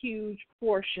be a huge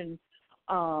portion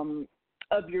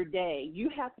of your day. You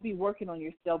have to be working on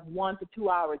yourself 1 to 2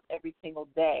 hours every single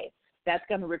day. That's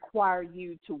going to require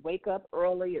you to wake up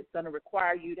early. It's going to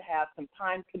require you to have some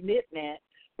time commitment,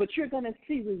 but you're going to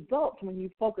see results when you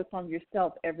focus on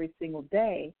yourself every single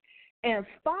day. And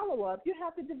follow-up, you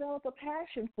have to develop a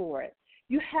passion for it.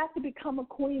 You have to become a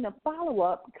queen of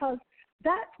follow-up, because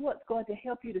that's what's going to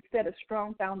help you to set a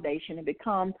strong foundation and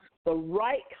become the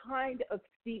right kind of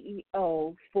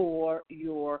CEO for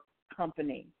your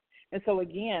company. And so,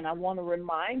 again, I want to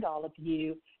remind all of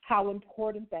you how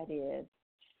important that is.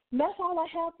 And that's all I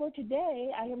have for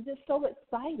today. I am just so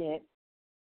excited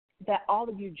that all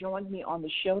of you joined me on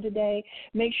the show today.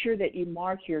 Make sure that you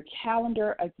mark your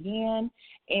calendar again.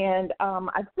 And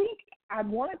I think I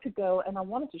wanted to go and I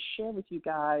wanted to share with you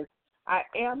guys, I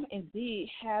am indeed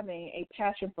having a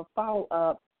Passion for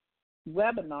Follow-Up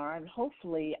webinar, and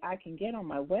hopefully I can get on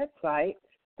my website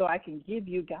so I can give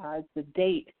you guys the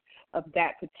date of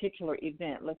that particular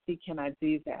event. Let's see, can I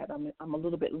do that? I'm a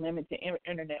little bit limited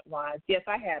internet-wise. Yes,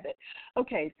 I have it.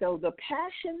 Okay, so the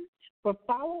Passion for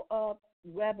Follow-Up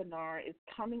webinar is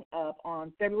coming up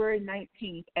on February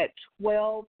 19th at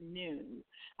 12 noon.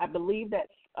 I believe that's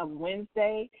a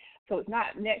Wednesday, so it's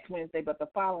not next Wednesday, but the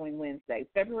following Wednesday,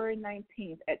 February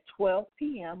 19th at 12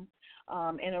 p.m.,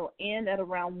 and it'll end at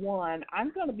around 1.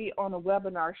 I'm going to be on a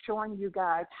webinar showing you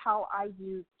guys how I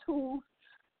use tools,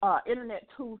 internet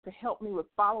tools to help me with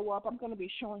follow-up. I'm going to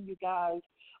be showing you guys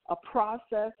a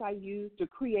process I use to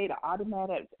create an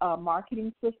automatic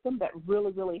marketing system that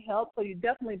really, really helps. So you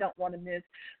definitely don't want to miss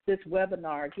this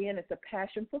webinar. Again, it's a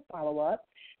Passion for Follow-Up,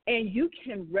 and you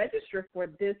can register for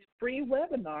this free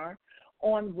webinar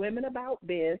on Women About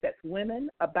Biz. That's Women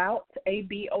About,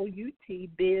 ABOUT,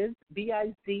 Biz,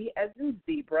 B-I-Z as in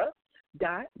zebra,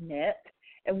 .net.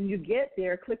 And when you get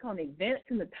there, click on Events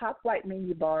in the top right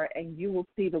menu bar, and you will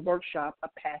see the workshop, A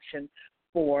Passion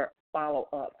for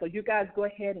Follow-Up. So you guys go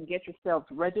ahead and get yourselves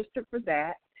registered for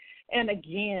that. And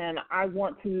again, I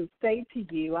want to say to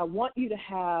you, I want you to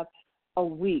have a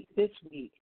week, this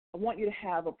week. I want you to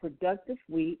have a productive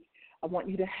week. I want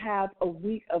you to have a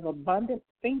week of abundant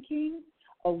thinking,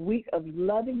 a week of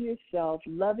loving yourself,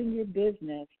 loving your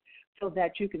business, so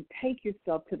that you can take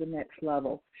yourself to the next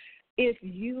level. If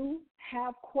you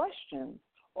have questions,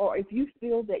 or if you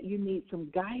feel that you need some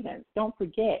guidance, don't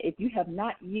forget, if you have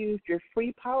not used your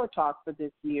free Power Talk for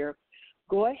this year,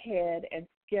 go ahead and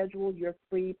schedule your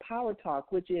free Power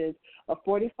Talk, which is a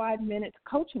 45-minute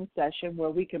coaching session where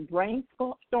we can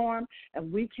brainstorm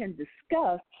and we can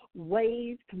discuss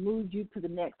ways to move you to the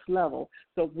next level.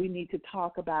 So if we need to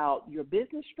talk about your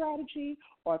business strategy,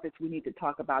 or if we need to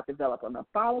talk about developing a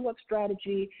follow-up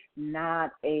strategy,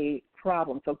 not a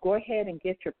problem. So go ahead and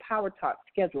get your Power Talk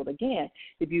scheduled. Again,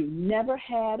 if you've never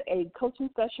had a coaching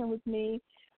session with me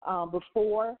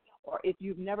before, or if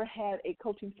you've never had a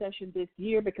coaching session this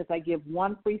year, because I give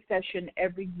one free session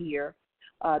every year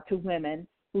to women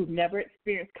who've never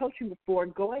experienced coaching before,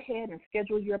 go ahead and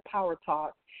schedule your Power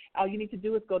Talk. All you need to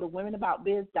do is go to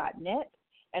womenaboutbiz.net,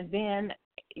 and then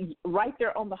right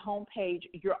there on the home page,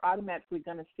 you're automatically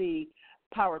going to see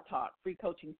Power Talk, free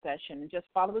coaching session, and just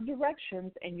follow the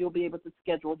directions, and you'll be able to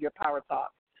schedule your Power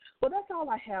Talk. Well, that's all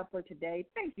I have for today.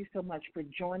 Thank you so much for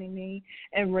joining me,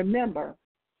 and remember,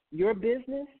 your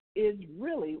business is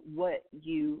really what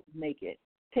you make it.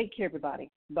 Take care, everybody.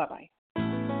 Bye-bye.